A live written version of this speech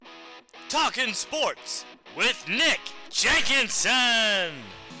Talkin Sports with Nick Jenkinson.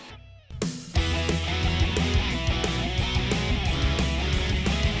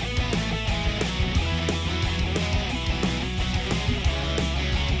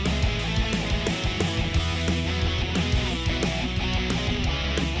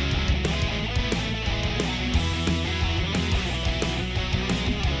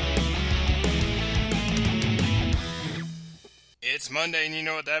 It's Monday, and you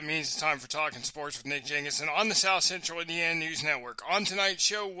know what that means. It's time for Talkin Sports with Nick Jenkinson on the South Central Indiana News Network. On tonight's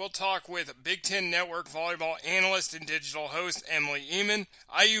show, we'll talk with Big Ten Network volleyball analyst and digital host Emily Ehman.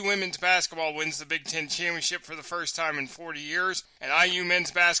 IU women's basketball wins the Big Ten championship for the first time in 40 years, and IU men's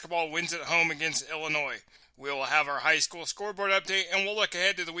basketball wins at home against Illinois. We will have our high school scoreboard update, and we'll look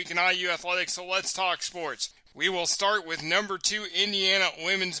ahead to the week in IU athletics, so let's talk sports. We will start with number 2 Indiana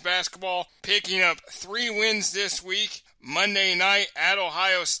women's basketball, picking up 3 wins this week. Monday night at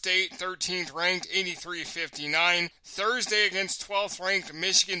Ohio State, 13th ranked, 83-59. Thursday against 12th ranked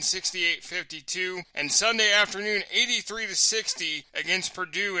Michigan, 68-52. And Sunday afternoon, 83-60 against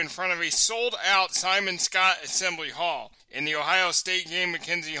Purdue in front of a sold-out Simon Scott Assembly Hall. In the Ohio State game,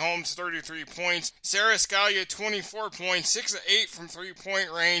 Mackenzie Holmes, 33 points. Sarah Scalia, 24 points, 6 of 8 from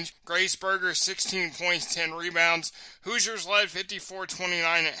three-point range. Grace Berger, 16 points, 10 rebounds. Hoosiers led 54-29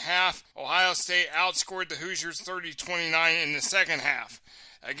 at half. Ohio State outscored the Hoosiers 30-29 in the second half.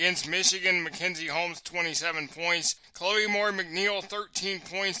 Against Michigan, Mackenzie Holmes, 27 points. Chloe Moore McNeil, 13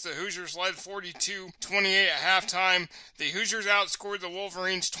 points. The Hoosiers led 42-28 at halftime. The Hoosiers outscored the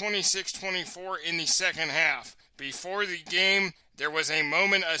Wolverines 26-24 in the second half. Before the game, there was a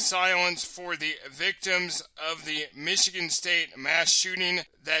moment of silence for the victims of the Michigan State mass shooting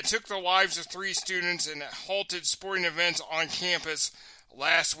that took the lives of 3 students and halted sporting events on campus.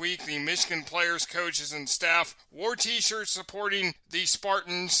 Last week, the Michigan players, coaches, and staff wore t-shirts supporting the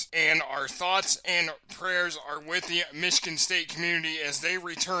Spartans, and our thoughts and prayers are with the Michigan State community as they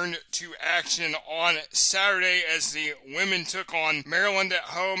returned to action on Saturday as the women took on Maryland at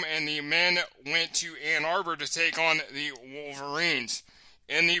home and the men went to Ann Arbor to take on the Wolverines.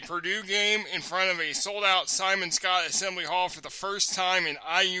 In the Purdue game, in front of a sold-out Simon Scott Assembly Hall for the first time in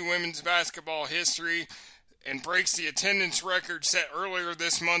IU women's basketball history, and breaks the attendance record set earlier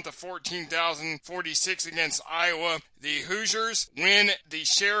this month of 14,046 against Iowa. The Hoosiers win the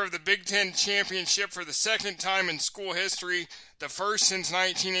share of the Big Ten championship for the second time in school history, the first since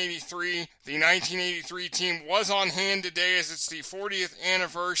 1983. The 1983 team was on hand today as it's the 40th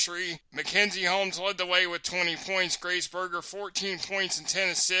anniversary. Mackenzie Holmes led the way with 20 points. Grace Berger, 14 points and 10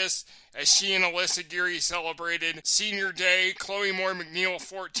 assists as she and Alyssa Geary celebrated Senior Day. Chloe Moore McNeil,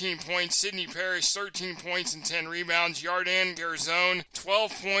 14 points. Sydney Parrish, 13 points and 10 rebounds. Yardan Garzone,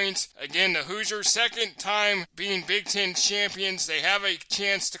 12 points. Again, the Hoosiers, second time being Big Ten champions. They have a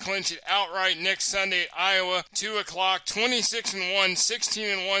chance to clinch it outright next Sunday at Iowa, 2 o'clock, 26-1,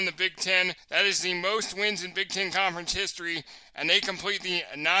 16-1 the Big Ten. That is the most wins in Big Ten Conference history, and they complete the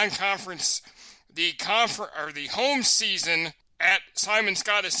non-conference, the home season at Simon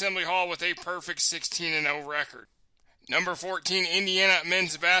Scott Assembly Hall with a perfect 16-0 record. Number 14, Indiana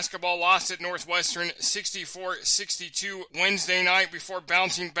men's basketball lost at Northwestern 64-62 Wednesday night before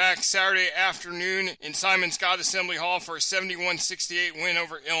bouncing back Saturday afternoon in Simon Scott Assembly Hall for a 71-68 win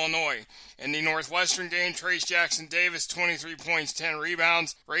over Illinois. In the Northwestern game, Trace Jackson Davis, 23 points, 10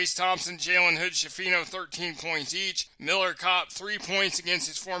 rebounds. Race Thompson, Jalen Hood Schifino, 13 points each. Miller Kopp, 3 points against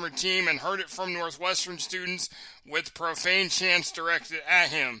his former team and heard it from Northwestern students with profane chants directed at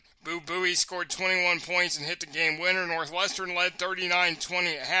him. Boo Buie scored 21 points and hit the game winner. Northwestern led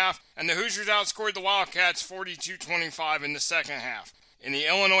 39-20 at half, and the Hoosiers outscored the Wildcats 42-25 in the second half. In the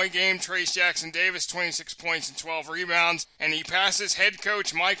Illinois game, Trace Jackson Davis, 26 points and 12 rebounds, and he passes head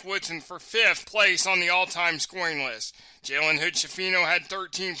coach Mike Woodson for 5th place on the all-time scoring list. Jalen Hood Schifino had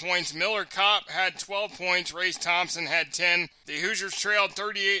 13 points, Miller Kopp had 12 points, Race Thompson had 10. The Hoosiers trailed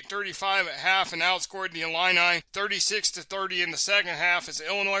 38-35 at half and outscored the Illini 36-30 in the second half as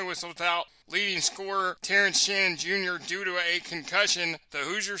Illinois was without leading scorer Terrence Shannon Jr. due to a concussion. The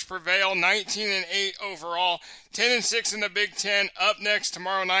Hoosiers prevail 19-8 overall, 10-6 in the Big Ten. Up next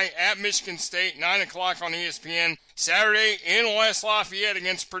tomorrow night at Michigan State, 9 o'clock on ESPN. Saturday in West Lafayette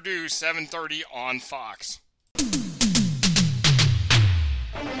against Purdue, 7:30 on Fox.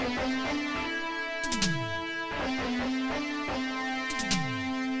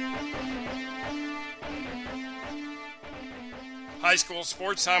 High school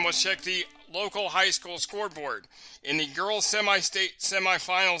sports time. Let's check the local high school scoreboard. In the girls' semi-state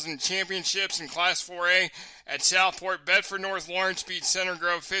semifinals and championships in Class 4A at Southport, Bedford North Lawrence beats Center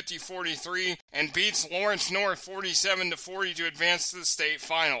Grove 50-43 and beats Lawrence North 47-40 to advance to the state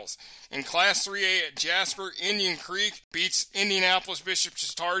finals. In Class 3A at Jasper, Indian Creek beats Indianapolis Bishop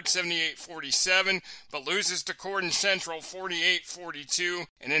Chatard 78-47, but loses to Corden Central 48-42.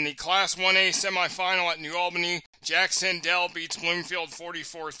 And in the Class 1A semifinal at New Albany, Jack Sandell beats Bloomfield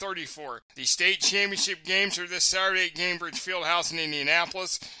 44-34. The state championship games are this Saturday at Gainbridge Fieldhouse in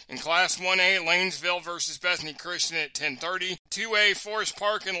Indianapolis. In Class 1A, Lanesville versus Bethany Christian at 10:30. 2A, Forest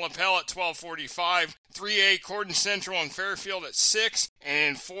Park and LaPel at 12:45. 3A, Corden Central and Fairfield at 6.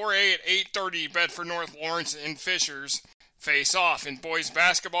 And in 4A at 8:30, Bedford North Lawrence and Fishers face off. In boys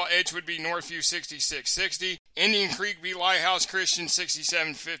basketball, Edgewood beat Northview 66-60. Indian Creek beat Lighthouse Christian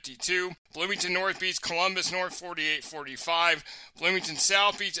 67-52. Bloomington North beats Columbus North 48-45. Bloomington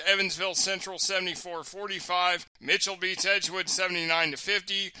South beats Evansville Central 74-45. Mitchell beats Edgewood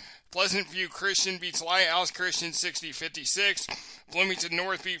 79-50. Pleasant View Christian beats Lighthouse Christian 60-56. Bloomington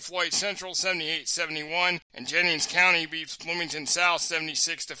North beat Floyd Central 78-71, and Jennings County beats Bloomington South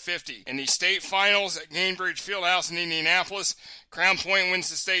 76-50. In the state finals at Gainbridge Fieldhouse in Indianapolis, Crown Point wins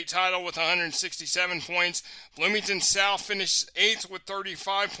the state title with 167 points. Bloomington South finishes 8th with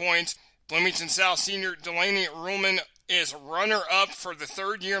 35 points. Bloomington South senior Delaney Ruhlman is runner-up for the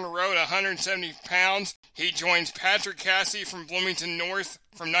third year in a row at 170 pounds. He joins Patrick Cassie from Bloomington North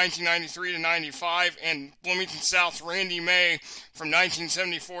from 1993 to 95 and Bloomington South Randy May from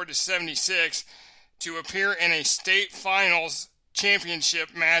 1974 to 76 to appear in a state finals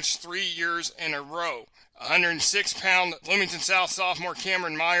championship match 3 years in a row. 106-pound Bloomington South sophomore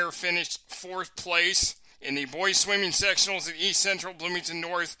Cameron Meyer finished 4th place. In the boys swimming sectionals at East Central, Bloomington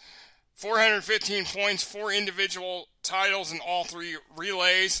North 415 points, 4 individual titles in all 3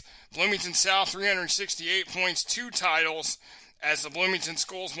 relays. Bloomington South, 368 points, 2 titles, as the Bloomington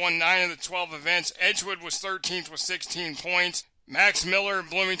schools won 9 of the 12 events. Edgewood was 13th with 16 points. Max Miller of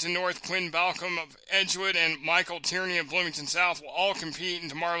Bloomington North, Quinn Balcom of Edgewood, and Michael Tierney of Bloomington South will all compete in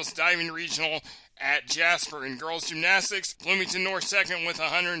tomorrow's diving regional at Jasper. In girls gymnastics, Bloomington North second with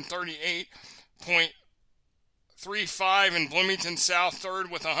 138.35 and Bloomington South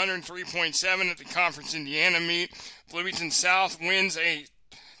third with 103.7 at the Conference Indiana meet. Bloomington South wins a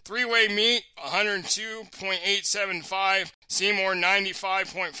 3-way meet, 102.875, Seymour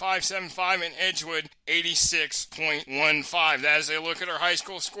 95.575, and Edgewood 86.15. That is a look at our high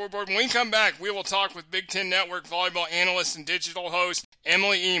school scoreboard. When we come back, we will talk with Big Ten Network volleyball analyst and digital host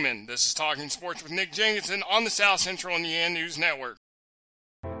Emily Ehman. This is Talking Sports with Nick Jenkinson on the South Central Indiana News Network.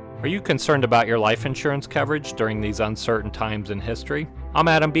 Are you concerned about your life insurance coverage during these uncertain times in history? I'm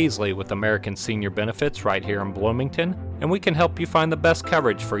Adam Beasley with American Senior Benefits right here in Bloomington, and we can help you find the best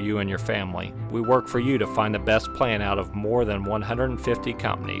coverage for you and your family. We work for you to find the best plan out of more than 150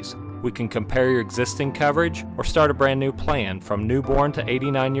 companies. We can compare your existing coverage or start a brand new plan. From newborn to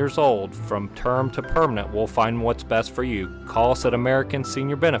 89 years old, from term to permanent, we'll find what's best for you. Call us at American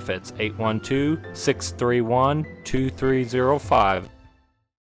Senior Benefits, 812-631-2305.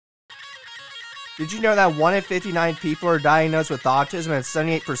 Did you know that 1 in 59 people are diagnosed with autism and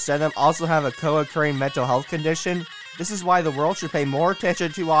 78% of them also have a co-occurring mental health condition? This is why the world should pay more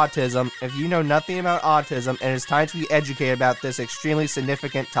attention to autism. If you know nothing about autism, it is time to be educated about this extremely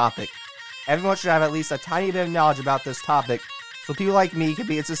significant topic. Everyone should have at least a tiny bit of knowledge about this topic, so people like me can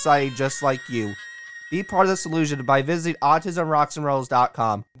be in society just like you. Be part of the solution by visiting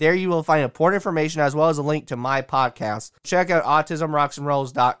autismrocksandrolls.com. There you will find important information as well as a link to my podcast. Check out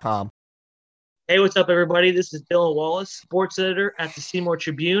autismrocksandrolls.com. Hey, what's up, everybody? This is Dylan Wallace, sports editor at the Seymour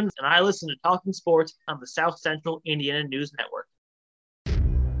Tribune, and I listen to Talking Sports on the South Central Indiana News Network.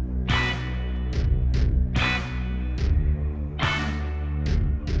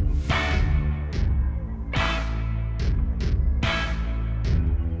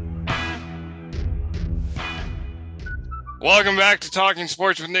 Welcome back to Talking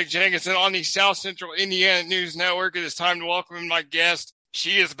Sports with Nick Jenkinson on the South Central Indiana News Network. It is time to welcome my guest.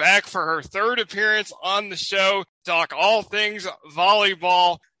 She is back for her 3rd appearance on the show to talk all things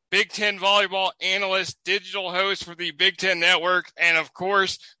volleyball, Big Ten Volleyball analyst, digital host for the Big Ten Network, and, of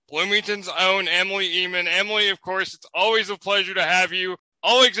course, Bloomington's own Emily Ehman. Emily, of course, it's always a pleasure to have you.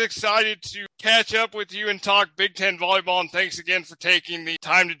 Always excited to catch up with you and talk Big Ten Volleyball, and thanks again for taking the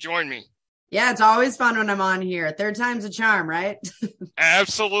time to join me. Yeah, it's always fun when I'm on here. 3rd time's a charm, right?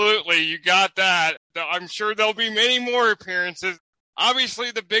 Absolutely. You got that. I'm sure there'll be many more appearances.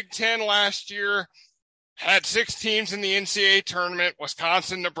 Obviously, the Big Ten last year had 6 teams in the NCAA tournament: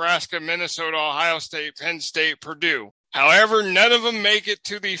 Wisconsin, Nebraska, Minnesota, Ohio State, Penn State, Purdue. However, none of them make it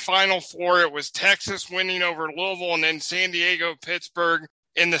to the Final Four. It was Texas winning over Louisville and then San Diego, Pittsburgh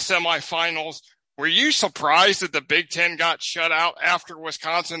in the semifinals. Were you surprised that the Big Ten got shut out after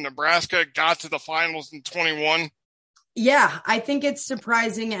Wisconsin, Nebraska got to the finals in 21? Yeah, I think it's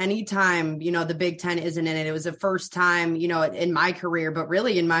surprising anytime, the Big Ten isn't in it. It was the first time, in my career, but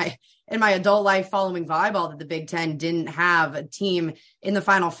really in my adult life following volleyball, that the Big Ten didn't have a team in the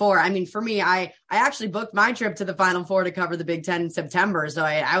Final Four. I mean, for me, I actually booked my trip to the Final Four to cover the Big Ten in September. So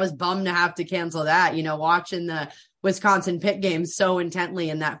I was bummed to have to cancel that, watching the Wisconsin Pitt game so intently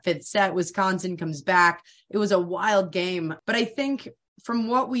in that fifth set. Wisconsin comes back. It was a wild game. But I think from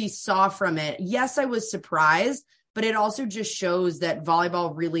what we saw from it, yes, I was surprised. But it also just shows that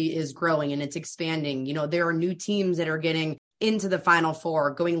volleyball really is growing and it's expanding. There are new teams that are getting into the Final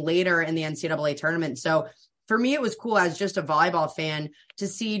Four, going later in the NCAA tournament. So for me, it was cool as just a volleyball fan to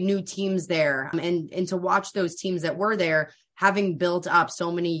see new teams there and to watch those teams that were there having built up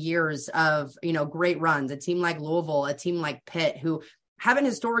so many years of, great runs. A team like Louisville, a team like Pitt, who haven't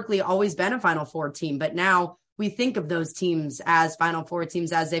historically always been a Final Four team, but now we think of those teams as Final Four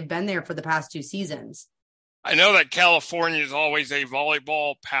teams as they've been there for the past 2 seasons. I know that California is always a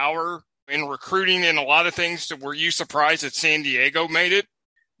volleyball power in recruiting and a lot of things. So were you surprised that San Diego made it?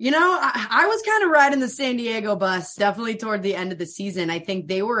 I was kind of riding the San Diego bus, definitely toward the end of the season. I think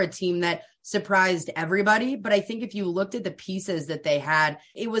they were a team that surprised everybody. But I think if you looked at the pieces that they had,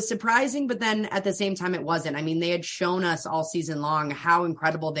 it was surprising, but then at the same time, it wasn't. I mean, they had shown us all season long how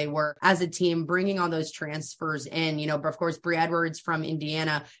incredible they were as a team, bringing all those transfers in, but of course, Bree Edwards from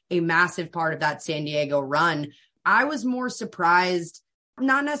Indiana, a massive part of that San Diego run. I was more surprised,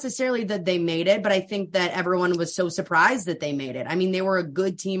 not necessarily that they made it, but I think that everyone was so surprised that they made it. I mean, they were a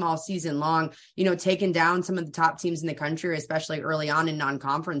good team all season long, taking down some of the top teams in the country, especially early on in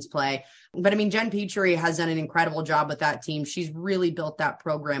non-conference play. But I mean, Jen Petrie has done an incredible job with that team. She's really built that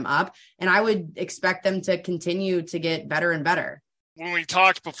program up, and I would expect them to continue to get better and better. When we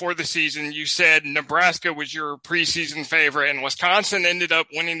talked before the season, you said Nebraska was your preseason favorite, and Wisconsin ended up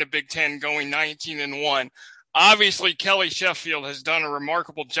winning the Big Ten, going 19-1. Obviously, Kelly Sheffield has done a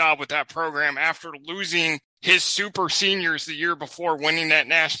remarkable job with that program after losing his super seniors the year before winning that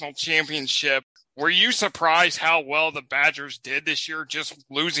national championship. Were you surprised how well the Badgers did this year, just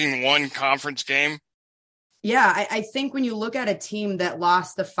losing one conference game? Yeah, I think when you look at a team that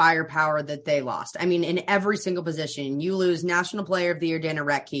lost the firepower that they lost, I mean, in every single position, you lose National Player of the Year Dana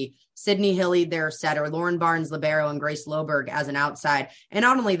Retke, Sydney Hilly, their setter, Lauren Barnes, libero, and Grace Loberg as an outside. And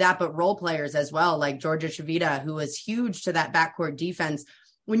not only that, but role players as well, like Georgia Chavita, who was huge to that backcourt defense.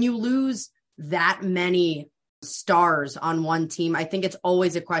 When you lose that many stars on one team, I think it's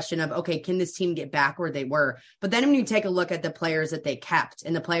always a question of, okay, can this team get back where they were? But then when you take a look at the players that they kept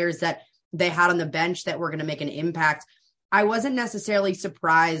and the players that they had on the bench that were going to make an impact, I wasn't necessarily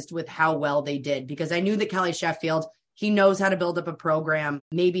surprised with how well they did, because I knew that Kelly Sheffield, he knows how to build up a program,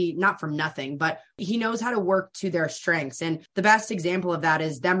 maybe not from nothing, but he knows how to work to their strengths. And the best example of that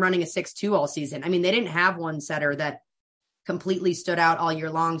is them running a 6-2 all season. I mean, they didn't have one setter that completely stood out all year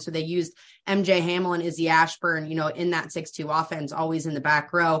long. So they used MJ Hamill and Izzy Ashburn, in that 6-2 offense, always in the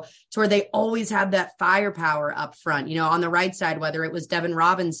back row, to where they always had that firepower up front, on the right side, whether it was Devin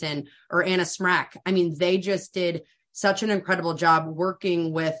Robinson or Anna Smrek. I mean, they just did such an incredible job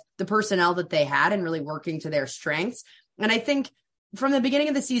working with the personnel that they had and really working to their strengths. And I think from the beginning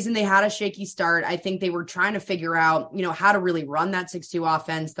of the season, they had a shaky start. I think they were trying to figure out, how to really run that 6-2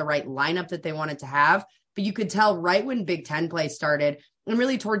 offense, the right lineup that they wanted to have. But you could tell right when Big Ten play started, and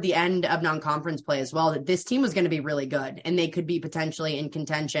really toward the end of non-conference play as well, that this team was going to be really good and they could be potentially in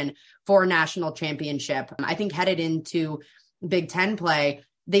contention for a national championship. I think headed into Big Ten play,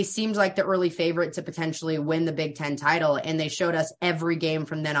 they seemed like the early favorite to potentially win the Big Ten title, and they showed us every game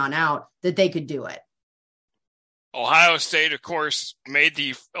from then on out that they could do it. Ohio State, of course, made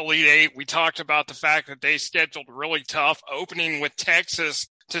the Elite Eight. We talked about the fact that they scheduled really tough, opening with Texas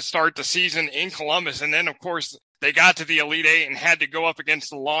to start the season in Columbus. And then, of course, they got to the Elite Eight and had to go up against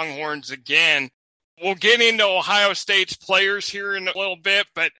the Longhorns again. We'll get into Ohio State's players here in a little bit,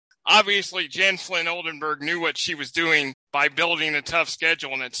 but obviously Jen Flynn Oldenburg knew what she was doing by building a tough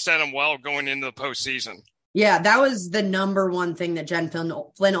schedule, and it set them well going into the postseason. Yeah, that was the number one thing that Jen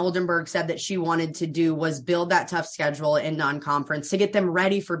Flynn Oldenburg said that she wanted to do, was build that tough schedule in non-conference to get them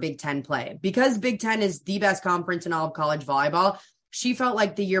ready for Big Ten play. Because Big Ten is the best conference in all of college volleyball, she felt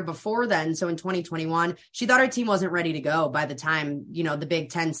like the year before then, so in 2021, she thought her team wasn't ready to go by the time, the Big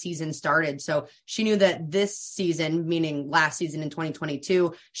Ten season started. So she knew that this season, meaning last season in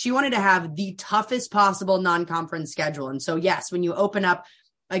 2022, she wanted to have the toughest possible non-conference schedule. And so, yes, when you open up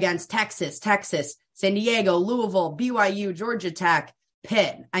against Texas, San Diego, Louisville, BYU, Georgia Tech,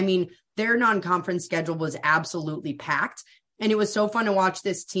 Pitt. I mean, their non-conference schedule was absolutely packed. And it was so fun to watch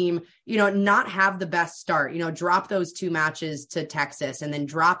this team, not have the best start, drop those 2 matches to Texas and then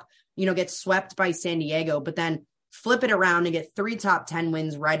get swept by San Diego, but then flip it around and get 3 top 10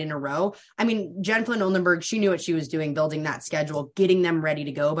 wins right in a row. I mean, Jen Flynn Oldenburg, she knew what she was doing, building that schedule, getting them ready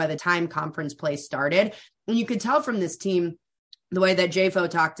to go by the time conference play started. And you could tell from this team, the way that JFO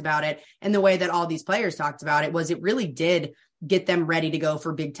talked about it and the way that all these players talked about it was it really did get them ready to go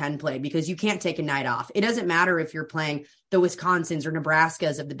for Big Ten play, because you can't take a night off. It doesn't matter if you're playing the Wisconsins or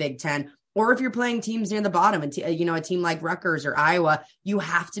Nebraskas of the Big Ten, or if you're playing teams near the bottom, a team like Rutgers or Iowa. You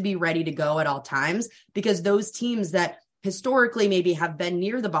have to be ready to go at all times, because those teams that historically maybe have been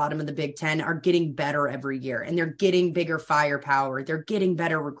near the bottom of the Big Ten are getting better every year, and they're getting bigger firepower. They're getting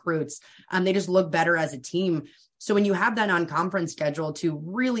better recruits. They just look better as a team. So when you have that non-conference schedule to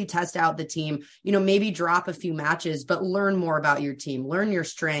really test out the team, maybe drop a few matches, but learn more about your team, learn your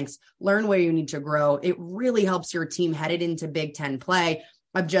strengths, learn where you need to grow. It really helps your team headed into Big Ten play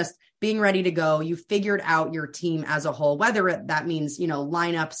of just being ready to go. You figured out your team as a whole, whether that means,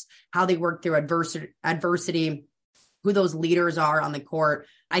 lineups, how they work through adversity, who those leaders are on the court.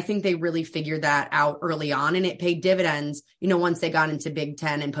 I think they really figured that out early on, and it paid dividends, once they got into Big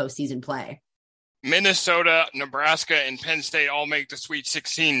Ten and postseason play. Minnesota, Nebraska, and Penn State all make the Sweet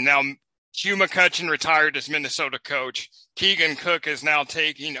 16. Now, Hugh McCutcheon retired as Minnesota coach. Keegan Cook is now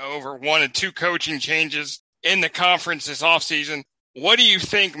taking over 1 of 2 coaching changes in the conference this offseason. What do you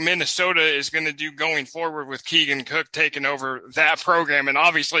think Minnesota is going to do going forward with Keegan Cook taking over that program? And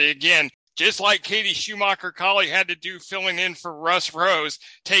obviously, again, just like Katie Schumacher-Colley had to do filling in for Russ Rose,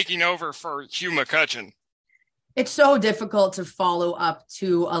 taking over for Hugh McCutcheon. It's so difficult to follow up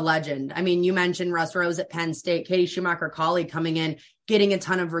to a legend. I mean, you mentioned Russ Rose at Penn State, Katie Schumacher-Colley coming in, getting a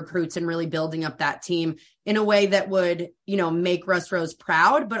ton of recruits and really building up that team in a way that would, make Russ Rose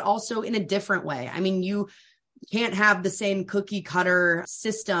proud, but also in a different way. I mean, you can't have the same cookie cutter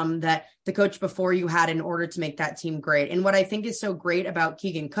system that the coach before you had in order to make that team great. And what I think is so great about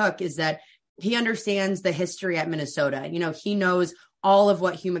Keegan Cook is that he understands the history at Minnesota. He knows all of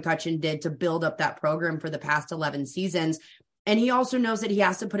what Hugh McCutcheon did to build up that program for the past 11 seasons. And he also knows that he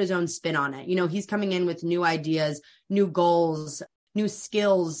has to put his own spin on it. He's coming in with new ideas, new goals, new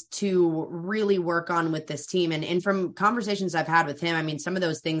skills to really work on with this team. And from conversations I've had with him, I mean, some of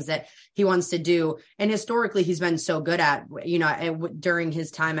those things that he wants to do, and historically he's been so good at, during his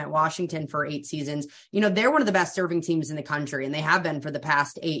time at Washington for 8 seasons, they're one of the best serving teams in the country, and they have been for the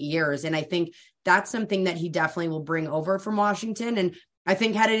past 8 years. And I think that's something that he definitely will bring over from Washington. And I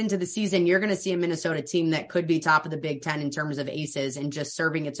think headed into the season, you're going to see a Minnesota team that could be top of the Big Ten in terms of aces and just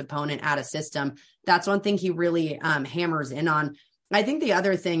serving its opponent out of system. That's one thing he really hammers in on. I think the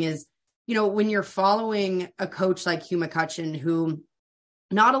other thing is, when you're following a coach like Hugh McCutcheon, who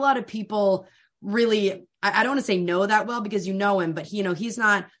not a lot of people really, I don't want to say know that well, because you know him, but he's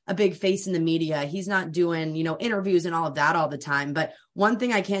not a big face in the media. He's not doing, interviews and all of that all the time. But one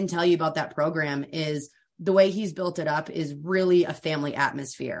thing I can tell you about that program is the way he's built it up is really a family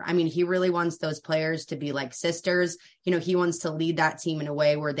atmosphere. I mean, he really wants those players to be like sisters. He wants to lead that team in a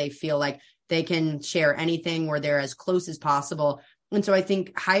way where they feel like they can share anything, where they're as close as possible. And so I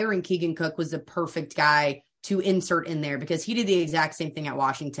think hiring Keegan Cook was the perfect guy to insert in there, because he did the exact same thing at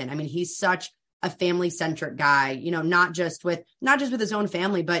Washington. I mean, he's such a family-centric guy, not just with his own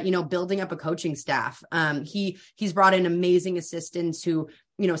family, but, building up a coaching staff. He's brought in amazing assistants who,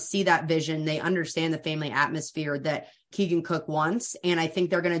 see that vision. They understand the family atmosphere that Keegan Cook wants. And I think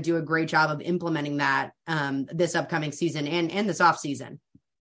they're going to do a great job of implementing that this upcoming season and this off season.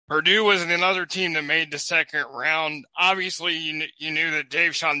 Purdue was another team that made the second round. Obviously, you knew that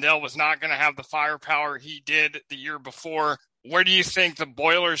Dave Shondell was not going to have the firepower he did the year before. Where do you think the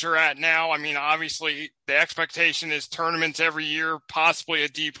Boilers are at now? I mean, obviously, the expectation is tournaments every year, possibly a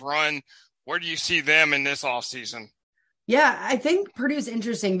deep run. Where do you see them in this offseason? Yeah, I think Purdue's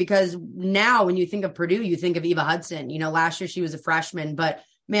interesting, because now when you think of Purdue, you think of Eva Hudson. Last year she was a freshman, but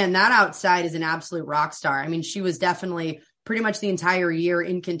man, that outside is an absolute rock star. I mean, she was definitely pretty much the entire year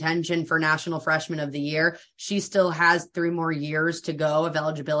in contention for National Freshman of the Year. She still has 3 more years to go of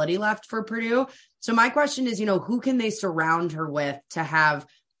eligibility left for Purdue. So my question is, who can they surround her with to have,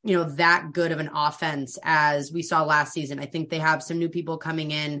 that good of an offense as we saw last season? I think they have some new people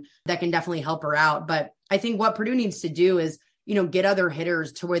coming in that can definitely help her out. But I think what Purdue needs to do is, get other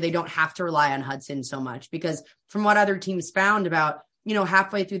hitters to where they don't have to rely on Hudson so much, because from what other teams found about,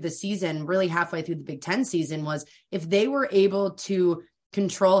 halfway through the season, really halfway through the Big Ten season, was if they were able to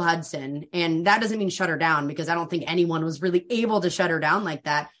control Hudson. And that doesn't mean shut her down, because I don't think anyone was really able to shut her down like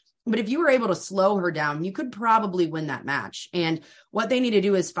that. But if you were able to slow her down, you could probably win that match. And what they need to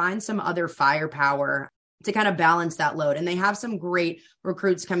do is find some other firepower to kind of balance that load. And they have some great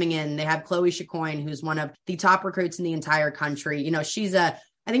recruits coming in. They have Chloe Chacoin, who's one of the top recruits in the entire country. You know, I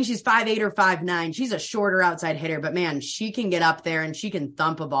think she's 5'8" or 5'9". She's a shorter outside hitter, but man, she can get up there and she can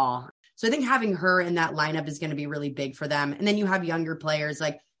thump a ball. So I think having her in that lineup is going to be really big for them. And then you have younger players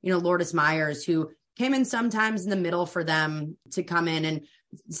like, you know, Lourdes Myers, who came in sometimes in the middle for them to come in. And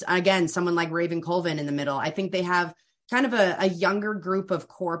again, someone like Raven Colvin in the middle. I think they have kind of a younger group of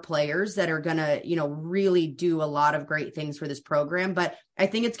core players that are going to, you know, really do a lot of great things for this program. But I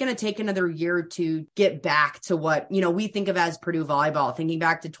think it's going to take another year to get back to what, you know, we think of as Purdue volleyball, thinking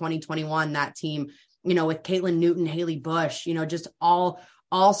back to 2021, that team, you know, with Caitlin Newton, Haley Bush, you know, just all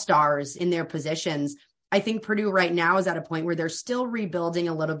stars in their positions. I think Purdue right now is at a point where they're still rebuilding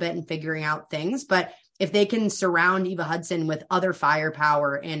a little bit and figuring out things. But if they can surround Eva Hudson with other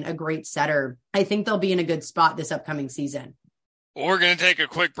firepower and a great setter, I think they'll be in a good spot this upcoming season. Well, we're going to take a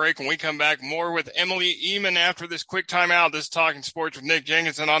quick break. When we come back, more with Emily Ehman after this quick timeout. This is Talking Sports with Nick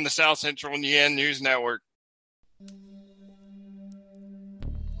Jenkinson on the South Central Indiana News Network.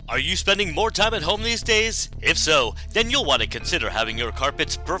 Are you spending more time at home these days? If so, then you'll want to consider having your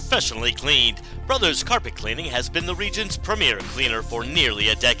carpets professionally cleaned. Brothers Carpet Cleaning has been the region's premier cleaner for nearly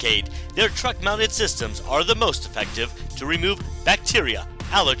a decade. Their truck-mounted systems are the most effective to remove bacteria,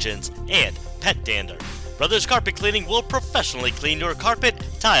 allergens, and pet dander. Brothers Carpet Cleaning will professionally clean your carpet,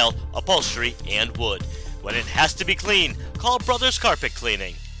 tile, upholstery, and wood. When it has to be clean, call Brothers Carpet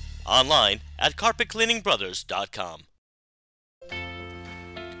Cleaning. Online at carpetcleaningbrothers.com.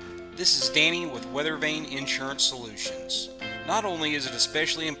 This is Danny with Weathervane Insurance Solutions. Not only is it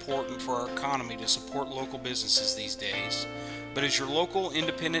especially important for our economy to support local businesses these days, but as your local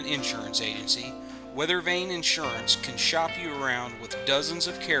independent insurance agency, Weathervane Insurance can shop you around with dozens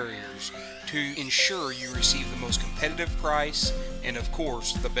of carriers to ensure you receive the most competitive price and, of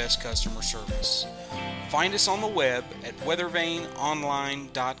course, the best customer service. Find us on the web at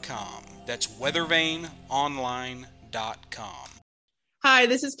weathervaneonline.com. That's weathervaneonline.com. Hi,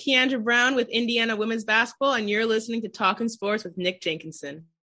 this is Keandra Brown with Indiana Women's Basketball, and you're listening to Talkin' Sports with Nick Jenkinson.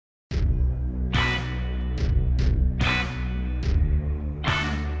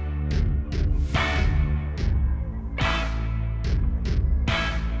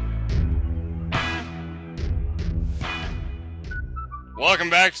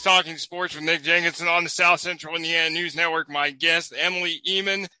 Welcome back to Talking Sports with Nick Jenkinson on the South Central Indiana News Network. My guest, Emily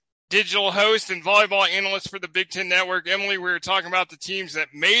Ehman, digital host and volleyball analyst for the Big Ten Network. Emily, we were talking about the teams that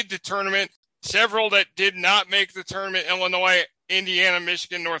made the tournament, several that did not make the tournament: Illinois, Indiana,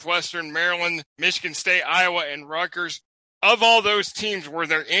 Michigan, Northwestern, Maryland, Michigan State, Iowa, and Rutgers. Of all those teams, were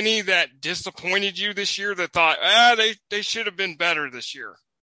there any that disappointed you this year that thought, they should have been better this year?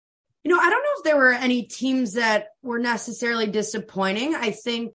 You know, I don't know if there were any teams that were necessarily disappointing. I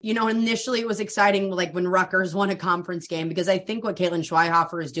think, you know, initially it was exciting, like when Rutgers won a conference game, because I think what Caitlin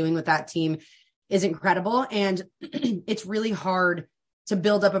Schweihofer is doing with that team is incredible. And it's really hard to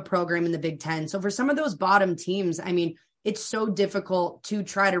build up a program in the Big Ten. So for some of those bottom teams, I mean, it's so difficult to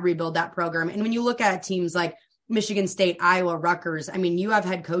try to rebuild that program. And when you look at teams like Michigan State, Iowa, Rutgers, I mean, you have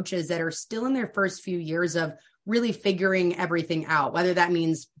head coaches that are still in their first few years of really figuring everything out, whether that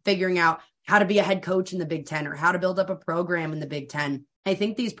means figuring out how to be a head coach in the Big Ten or how to build up a program in the Big Ten. I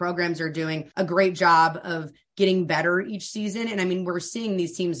think these programs are doing a great job of getting better each season. And I mean, we're seeing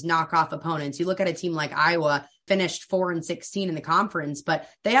these teams knock off opponents. You look at a team like Iowa, finished 4-16 in the conference, but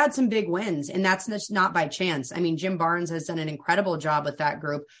they had some big wins, and that's just not by chance. I mean, Jim Barnes has done an incredible job with that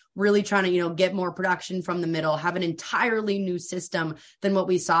group, really trying to, you know, get more production from the middle, have an entirely new system than what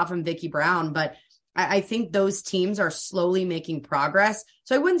we saw from Vicki Brown. But I think those teams are slowly making progress.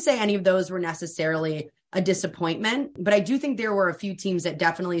 So I wouldn't say any of those were necessarily a disappointment, but I do think there were a few teams that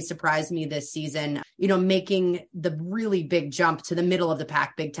definitely surprised me this season, you know, making the really big jump to the middle of the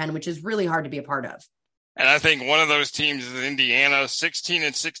pack Big Ten, which is really hard to be a part of. And I think one of those teams is Indiana,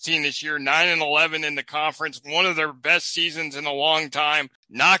 16-16 this year, 9-11 in the conference, one of their best seasons in a long time,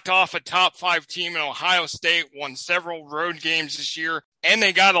 knocked off a top 5 team in Ohio State, won several road games this year, and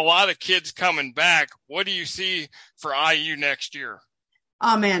they got a lot of kids coming back. What do you see for IU next year?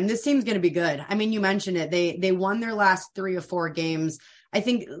 Oh man, this team's going to be good. I mean, you mentioned it. They won their last 3 or 4 games. I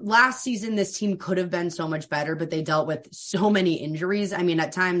think last season, this team could have been so much better, but they dealt with so many injuries. I mean,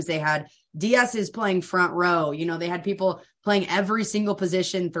 at times they had DS is playing front row. You know, they had people playing every single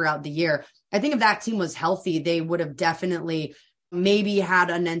position throughout the year. I think if that team was healthy, they would have definitely maybe had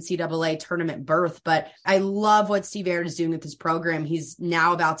an NCAA tournament berth. But I love what Steve Aird is doing with this program. He's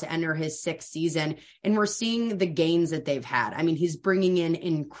now about to enter his 6th season, and we're seeing the gains that they've had. I mean, he's bringing in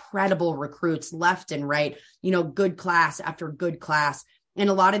incredible recruits left and right, good class after good class. And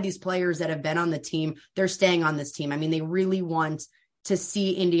a lot of these players that have been on the team, they're staying on this team. I mean, they really want to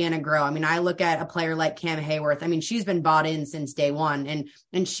see Indiana grow. I mean, I look at a player like Cam Hayworth. I mean, she's been bought in since day one,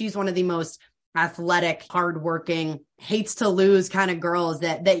 and she's one of the most athletic, hardworking, hates to lose kind of girls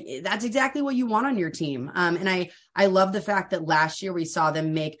that's exactly what you want on your team. And I love the fact that last year we saw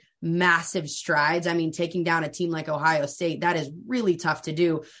them make massive strides. I mean, taking down a team like Ohio State, that is really tough to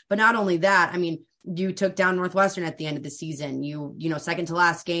do. But not only that, I mean, you took down Northwestern at the end of the season. You second to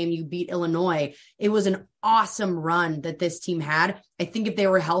last game, you beat Illinois. It was an awesome run that this team had. I think if they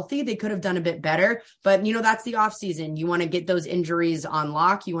were healthy, they could have done a bit better. But, that's the offseason. You want to get those injuries on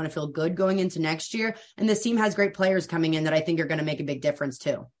lock. You want to feel good going into next year. And this team has great players coming in that I think are going to make a big difference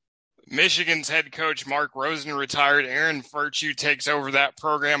too. Michigan's head coach, Mark Rosen, retired. Erin Virtue takes over that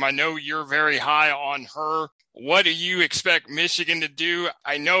program. I know you're very high on her. What do you expect Michigan to do?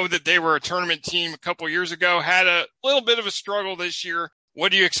 I know that they were a tournament team a couple years ago, had a little bit of a struggle this year.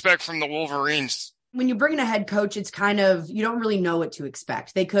 What do you expect from the Wolverines? When you bring in a head coach, it's kind of, you don't really know what to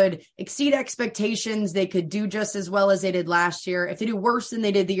expect. They could exceed expectations. They could do just as well as they did last year. If they do worse than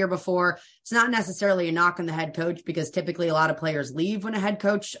they did the year before, it's not necessarily a knock on the head coach, because typically a lot of players leave when a head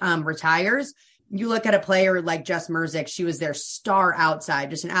coach retires. You look at a player like Jess Merzick, she was their star outside,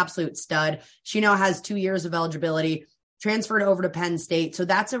 just an absolute stud. She now has 2 years of eligibility, transferred over to Penn State. So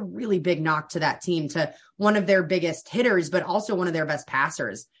that's a really big knock to that team, to one of their biggest hitters, but also one of their best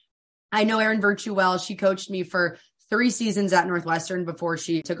passers. I know Erin Virtue well. She coached me for 3 seasons at Northwestern before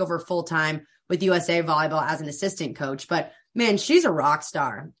she took over full-time with USA Volleyball as an assistant coach. But man, she's a rock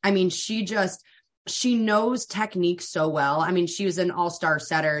star. I mean, she knows technique so well. I mean, she was an all-star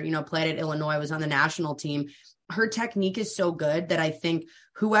setter, played at Illinois, was on the national team. Her technique is so good that I think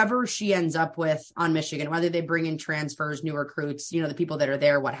whoever she ends up with on Michigan, whether they bring in transfers, new recruits, the people that are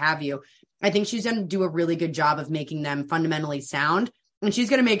there, what have you, I think she's going to do a really good job of making them fundamentally sound. And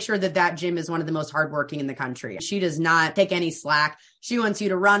she's going to make sure that gym is one of the most hardworking in the country. She does not take any slack. She wants you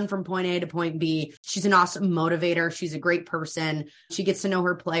to run from point A to point B. She's an awesome motivator. She's a great person. She gets to know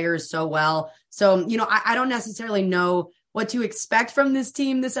her players so well. So, I don't necessarily know what to expect from this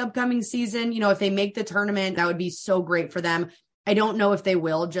team this upcoming season. If they make the tournament, that would be so great for them. I don't know if they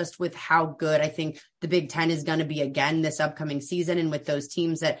will, just with how good I think the Big Ten is going to be again this upcoming season. And with those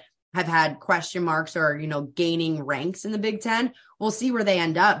teams that have had question marks or, gaining ranks in the Big Ten, we'll see where they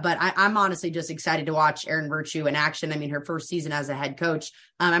end up. But I'm honestly just excited to watch Erin Virtue in action. I mean, her first season as a head coach,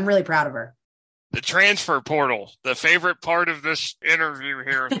 I'm really proud of her. The transfer portal, the favorite part of this interview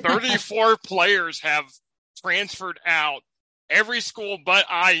here. 34 players have transferred out. Every school but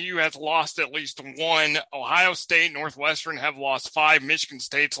IU has lost at least one. Ohio State, Northwestern have lost 5. Michigan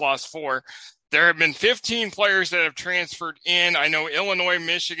State's lost 4. There have been 15 players that have transferred in. I know Illinois,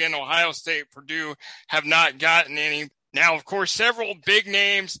 Michigan, Ohio State, Purdue have not gotten any. Now, of course, several big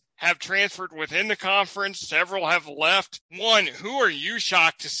names have transferred within the conference. Several have left. One, who are you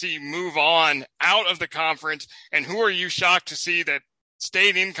shocked to see move on out of the conference? And who are you shocked to see that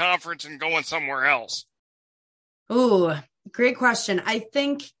stayed in conference and going somewhere else? Ooh, great question. I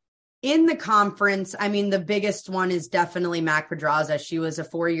think in the conference, I mean, the biggest one is definitely Mac Pedraza. She was a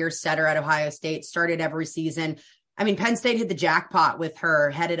 4-year setter at Ohio State, started every season. I mean, Penn State hit the jackpot with her,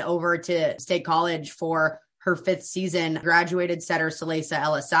 headed over to State College for her 5th season, graduated setter Salesa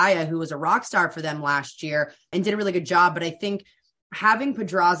Elisaya, who was a rock star for them last year and did a really good job. But I think having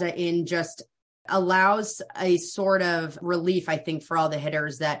Pedraza in just allows a sort of relief, I think, for all the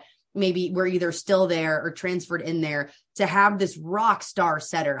hitters that maybe were either still there or transferred in there, to have this rock star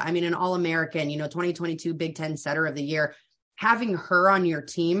setter. I mean, an All-American, 2022 Big Ten setter of the year. Having her on your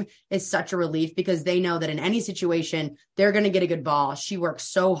team is such a relief, because they know that in any situation, they're going to get a good ball. She works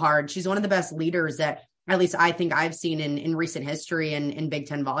so hard. She's one of the best leaders that at least I think I've seen in recent history in Big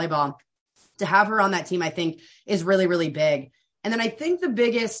Ten volleyball. To have her on that team, I think, is really, really big. And then I think the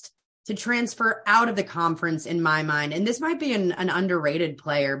biggest to transfer out of the conference in my mind, and this might be an underrated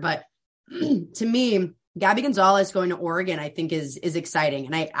player, but to me, Gabby Gonzalez going to Oregon, I think is exciting.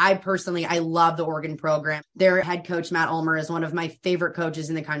 And I personally, I love the Oregon program. Their head coach, Matt Ulmer, is one of my favorite coaches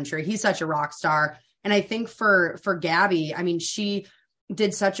in the country. He's such a rock star. And I think for Gabby, I mean, she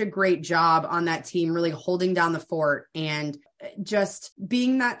did such a great job on that team, really holding down the fort and just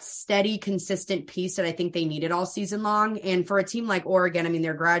being that steady, consistent piece that I think they needed all season long. And for a team like Oregon, I mean,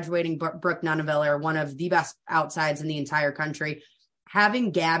 they're graduating Brooke Nuneviller, one of the best outsides in the entire country.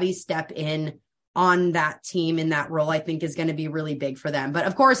 Having Gabby step in on that team in that role, I think is going to be really big for them. But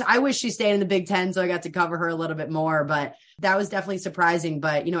of course, I wish she stayed in the Big Ten, so I got to cover her a little bit more, but that was definitely surprising,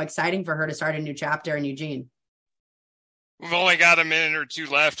 but exciting for her to start a new chapter in Eugene. We've only got a minute or two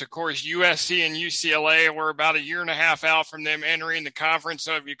left. Of course, USC and UCLA, we're about a year and a half out from them entering the conference.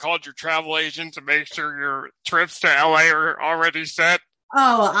 So have you called your travel agent to make sure your trips to LA are already set?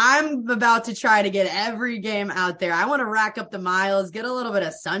 Oh, I'm about to try to get every game out there. I want to rack up the miles, get a little bit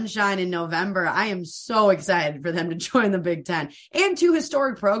of sunshine in November. I am so excited for them to join the Big Ten and 2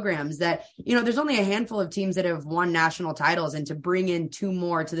 historic programs that, there's only a handful of teams that have won national titles, and to bring in 2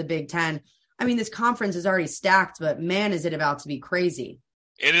 more to the Big Ten. I mean, this conference is already stacked, but man, is it about to be crazy.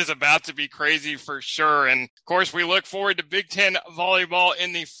 It is about to be crazy for sure. And of course, we look forward to Big Ten volleyball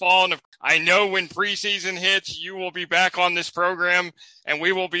in the fall. And I know when preseason hits, you will be back on this program and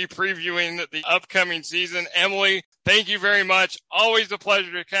we will be previewing the upcoming season. Emily, thank you very much. Always a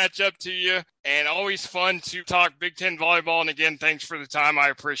pleasure to catch up to you and always fun to talk Big Ten volleyball. And again, thanks for the time. I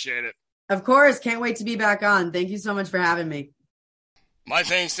appreciate it. Of course. Can't wait to be back on. Thank you so much for having me. My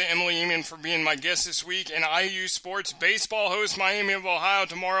thanks to Emily Ehman for being my guest this week, and IU Sports Baseball hosts Miami of Ohio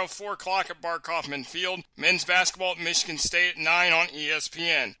tomorrow, 4 o'clock at Bart Kaufman Field. Men's basketball at Michigan State at 9 on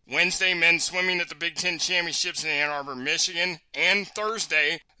ESPN. Wednesday, men's swimming at the Big Ten Championships in Ann Arbor, Michigan. And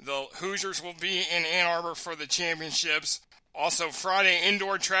Thursday, the Hoosiers will be in Ann Arbor for the championships. Also, Friday,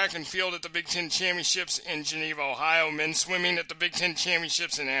 indoor track and field at the Big Ten Championships in Geneva, Ohio. Men's swimming at the Big Ten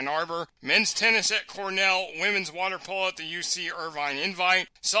Championships in Ann Arbor. Men's tennis at Cornell. Women's water polo at the UC Irvine Invite.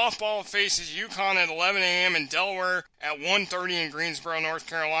 Softball faces UConn at 11 a.m. in Delaware at 1:30 in Greensboro, North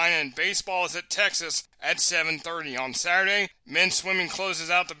Carolina. And baseball is at Texas at 7:30 on Saturday. Men's swimming closes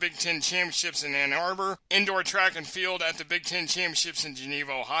out the Big Ten Championships in Ann Arbor. Indoor track and field at the Big Ten Championships in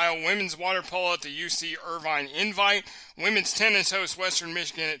Geneva, Ohio. Women's water polo at the UC Irvine Invite. Women's tennis hosts Western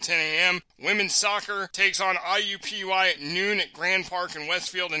Michigan at 10 a.m. Women's soccer takes on IUPUI at noon at Grand Park in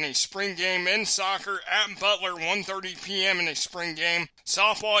Westfield in a spring game. Men's soccer at Butler, 1:30 p.m. in a spring game.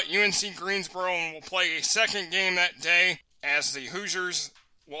 Softball at UNC Greensboro and will play a second game that day as the Hoosiers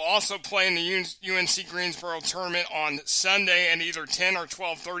will also play in the UNC Greensboro tournament on Sunday at either 10 or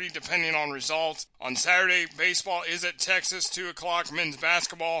 12:30, depending on results. On Saturday, baseball is at Texas, 2 o'clock. Men's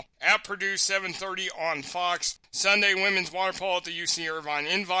basketball at Purdue, 7:30 on Fox. Sunday, women's water polo at the UC Irvine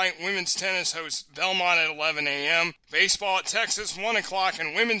Invite. Women's tennis hosts Belmont at 11 a.m. Baseball at Texas, 1 o'clock.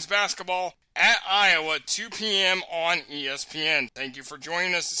 And women's basketball at Iowa, 2 p.m. on ESPN. Thank you for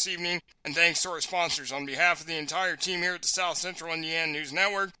joining us this evening, and thanks to our sponsors. On behalf of the entire team here at the South Central Indiana News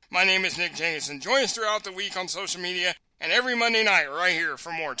Network, my name is Nick Jenkinson. Join us throughout the week on social media and every Monday night right here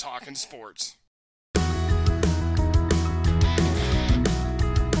for more Talkin' Sports.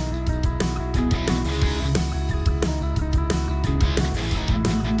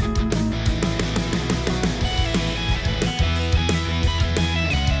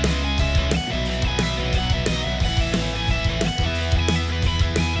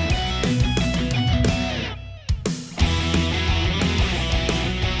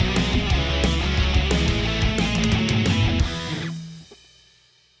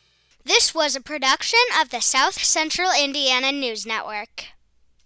 This was a production of the South Central Indiana News Network.